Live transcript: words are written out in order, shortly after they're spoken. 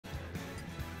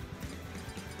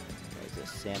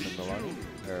Sam and Maloney,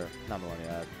 or not Maloney,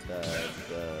 the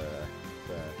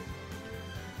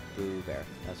BooBear.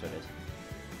 That's what it is.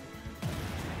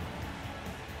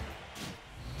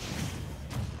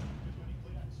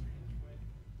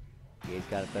 He's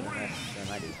got it better than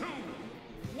I do.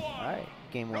 Alright,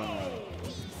 game 1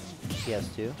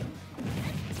 PS2.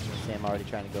 Sam already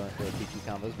trying to go in for the Pichu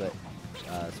combos, but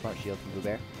smart shield from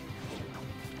BooBear.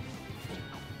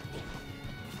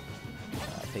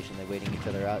 Patiently waiting each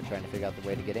other out, trying to figure out the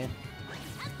way to get in.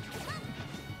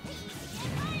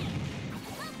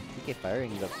 PK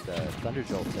firing the Thunder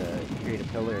Jolt to create a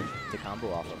pillar to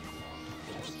combo off of.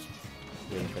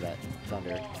 Waiting for that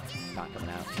Thunder, not coming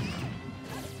out.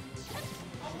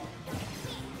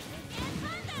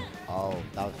 Oh,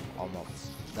 that was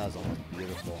almost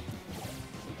beautiful.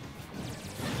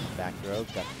 Back throw,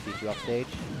 got Pichu off stage.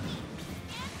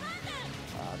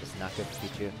 This is not good for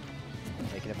Pichu.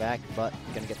 Making it back, but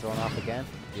gonna get thrown off again.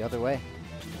 The other way.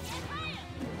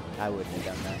 I wouldn't have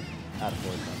done that out of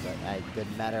forward one, but it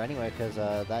didn't matter anyway because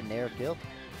that Nair killed.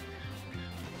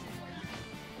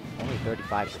 Only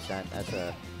 35%.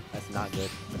 That's not good.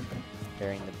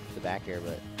 Parrying the back air,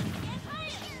 but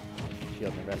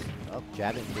shield and rest. Oh,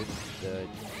 jabbing through the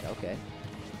okay.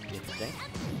 Interesting.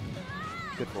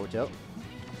 Good forward tilt.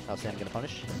 How's Sam gonna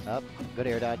punish? Up. Good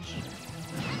air dodge.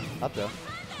 Up though.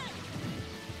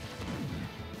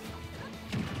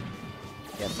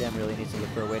 Yeah, Sam really needs to look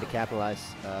for a way to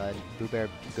capitalize. BooBear,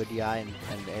 good DI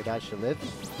and air dodge to live.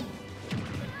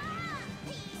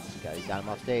 He's got him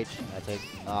off stage. That's it.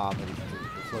 Oh, but the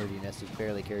floatiness just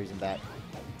barely carries him back.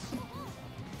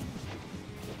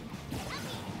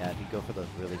 Yeah, if you go for those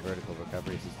really vertical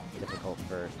recoveries, it's difficult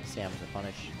for Sam to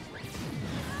punish.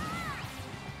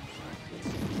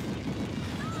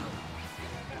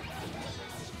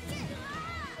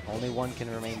 Only one can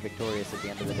remain victorious at the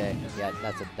end of the day. Yeah,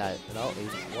 no, he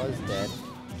was dead.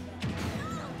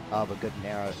 Oh, but good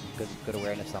narrow, good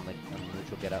awareness on the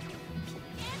neutral get up.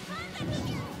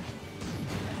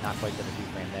 Not quite the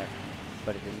 2-frame there,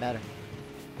 but it didn't matter.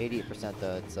 88%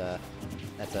 though,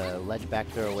 that's a ledge back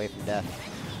throw away from death.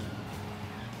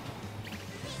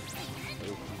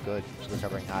 Ooh, good,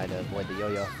 recovering high to avoid the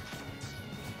yo-yo.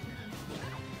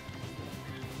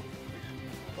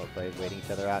 Both players waiting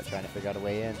each other out, trying to figure out a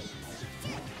way in.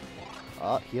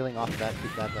 Oh, healing off of that,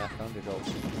 keep that Thunder Jolt.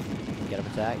 Get him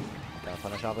attack. Gonna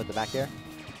punish off with the back air.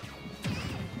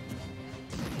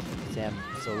 Sam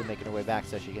slowly making her way back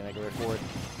so she can make her way forward.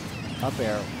 Up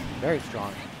air, very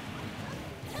strong.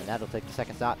 And that'll take the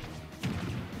second stop.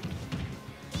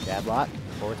 Jab lock,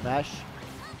 forward smash.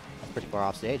 That's pretty far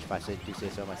off stage if I do say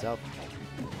so myself.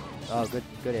 Oh,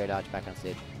 good air dodge back on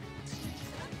stage.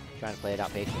 Trying to play it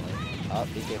out patiently. Oh,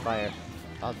 PK fire.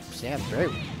 Oh, Sam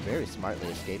very smartly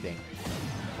escaping.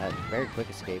 Very quick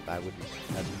escape. As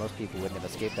most people wouldn't have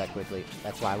escaped that quickly.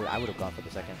 That's why I would have gone for the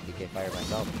second PK fire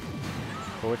myself.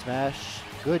 Forward smash.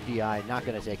 Good DI. Not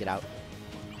going to take it out.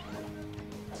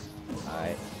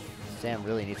 Alright. Sam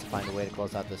really needs to find a way to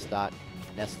close out this stock.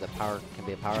 Ness can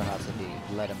be a powerhouse if he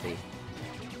let him be.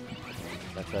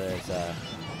 That's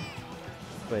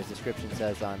what his description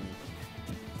says on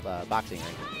boxing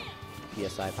ring.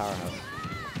 PSI powerhouse.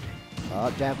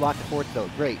 Jab block to forward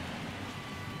tilt. Great.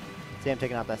 Sam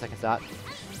taking out that second stock.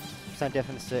 Percent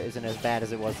difference isn't as bad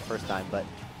as it was the first time, but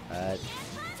let's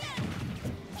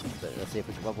see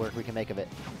what work we can make of it.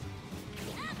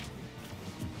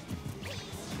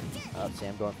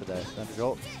 Sam going for the Thunder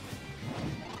Jolt.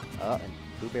 And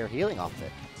BooBear healing off of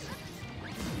it.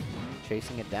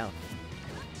 Chasing it down.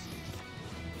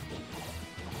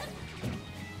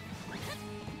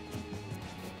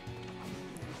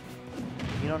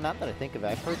 You know, not that I think of it,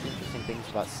 I've heard interesting things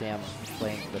about Sam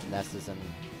playing with Nesses and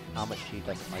how much she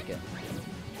doesn't like it.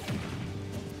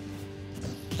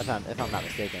 If I'm not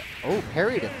mistaken. Oh,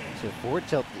 parried him to forward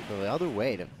tilt the other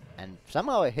way, and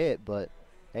somehow it hit, but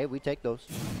hey, we take those.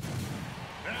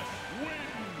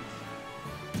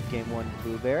 Game 1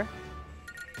 BooBear.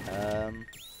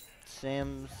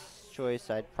 Sam's choice,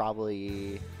 I'd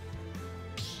probably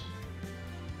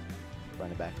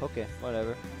run it back. Okay,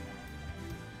 whatever.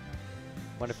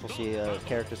 Wonder if we'll see a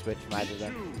character switch from either of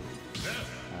them.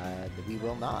 We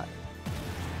will not.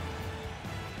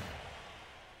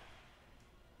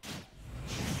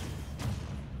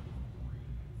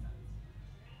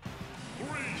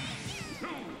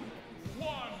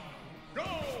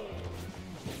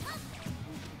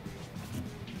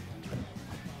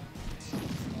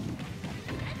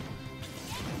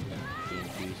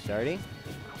 Starting.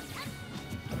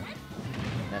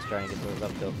 Ness trying to get those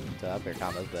up tilt to up air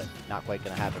combos, but not quite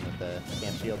going to happen with the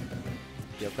Sam shield.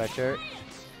 Shield pressure.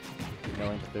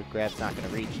 knowing that the grab's not going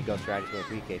to reach, he goes strategy with a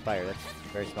 3K fire. That's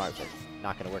very smart, but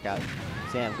not going to work out.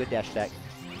 Sam, good dash attack.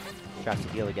 Tries to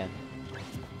heal again.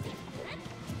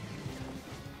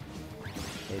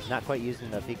 He's not quite using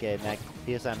the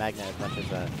PSI Magnet as much as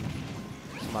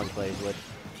some other players would.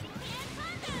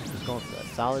 Just going for a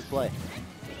solid play.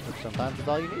 Sometimes it's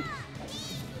all you need.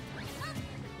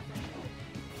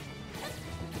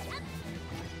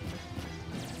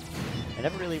 I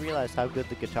never really realized how good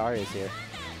the guitar is here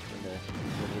in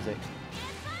the music.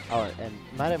 Oh, and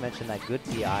might have mentioned that good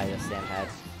PI that Sam had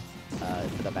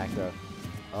for the back throw.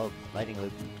 Oh, lightning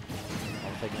loop.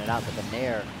 Almost taking it out, but the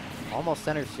Nair, almost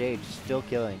center stage, still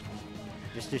killing.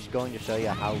 Just going to show you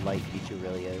how light Pichu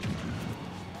really is.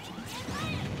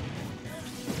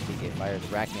 PK Fire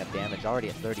is racking up damage, already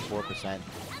at 34%.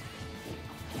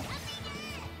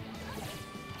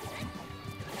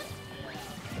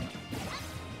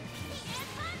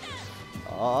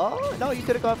 Oh, no, you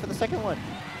could have gone for the second one.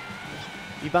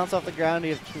 You bounce off the ground,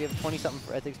 you have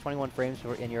 20-something, I think it's 21 frames,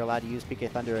 and you're allowed to use PK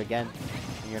Thunder again,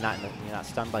 and you're not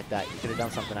stunned like that. You could have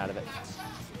done something out of it.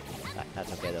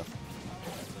 That's okay, though.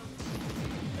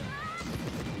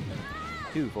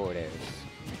 2 forward airs.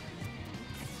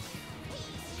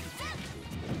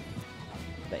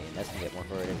 Bet you Ness can get more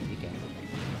forward airs than you can.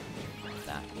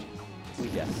 Nah. We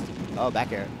just. Oh,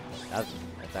 back air.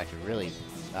 That's actually really,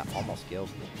 that almost killed.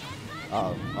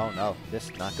 Uh-oh. Oh, no. This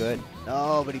is not good.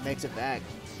 No, but he makes it back.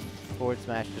 Forward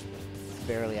smash just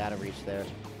barely out of reach there.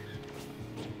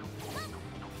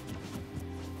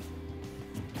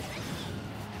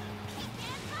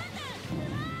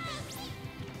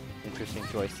 Interesting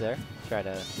choice there. Try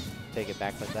to take it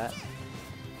back like that.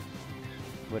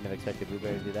 Wouldn't have expected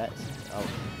BooBear to do that. Oh,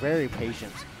 very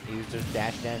patient. He was just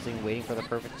dash dancing, waiting for the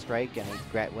perfect strike, and he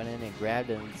went in and grabbed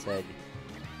it and said,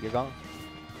 "You're gone.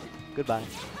 Goodbye."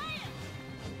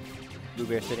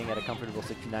 BooBear sitting at a comfortable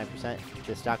 69%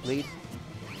 to stock lead.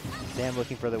 Sam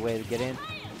looking for the way to get in,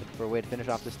 looking for a way to finish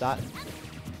off the stock.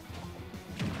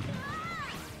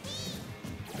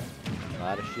 A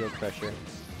lot of shield pressure.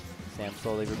 Sam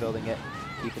slowly rebuilding it,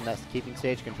 keeping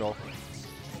stage control.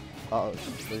 Uh-oh,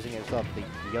 losing it himself. The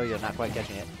yo-yo not quite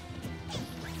catching it.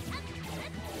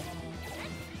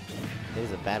 It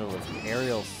is a battle of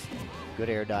aerials. Good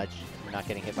air dodge. Not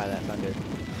getting hit by that thunder.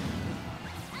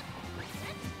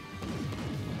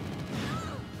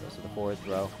 Goes to the forward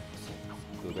throw.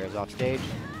 BooBear's off stage.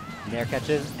 Nair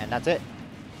catches, and that's it.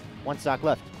 1 stock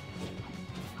left.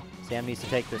 Sam needs to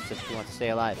take this if he wants to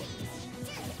stay alive.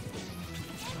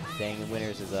 Staying in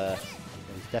winners is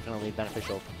definitely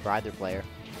beneficial for either player.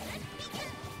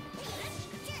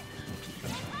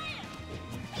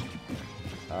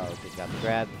 Oh, just got the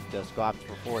grab. Does go opt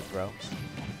for forward throw.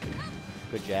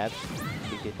 Good jab.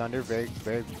 PK Thunder, very,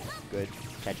 very good.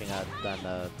 Catching up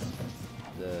on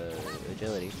the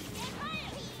agility.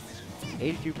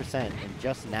 82% and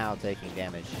just now taking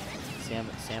damage. Sam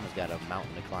has got a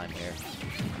mountain to climb here.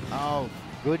 Oh,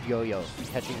 good yo-yo.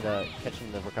 Catching the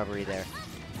recovery there.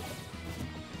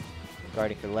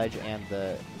 Guarding for ledge and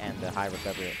the high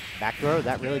recovery. Back throw, is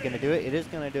that really gonna do it? It is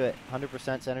gonna do it.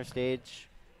 100% center stage.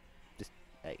 Just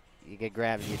hey, you get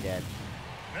grabbed, you're dead.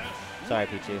 Sorry,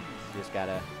 Pichu. You just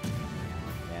gotta.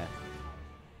 Yeah.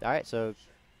 All right, so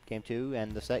game 2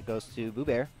 and the set goes to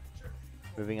BooBear.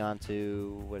 Moving on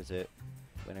to what is it?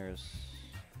 Winners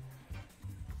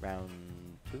round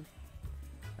 2.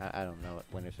 I don't know what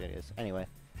winners it is. Anyway.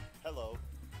 Hello.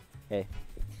 Hey.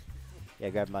 Yeah,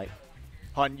 grab mic.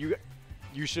 Hun,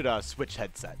 you should switch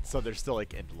headsets so they're still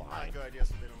like in line. Good idea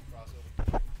so they don't cross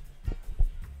over.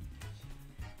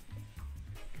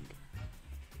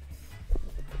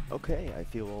 Okay, I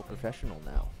feel all professional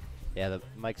now. Yeah, the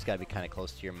mic's got to be kind of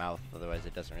close to your mouth, otherwise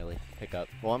it doesn't really pick up.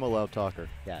 Well, I'm a loud talker.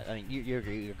 Yeah, I mean you're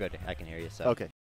good. I can hear you. So. Okay.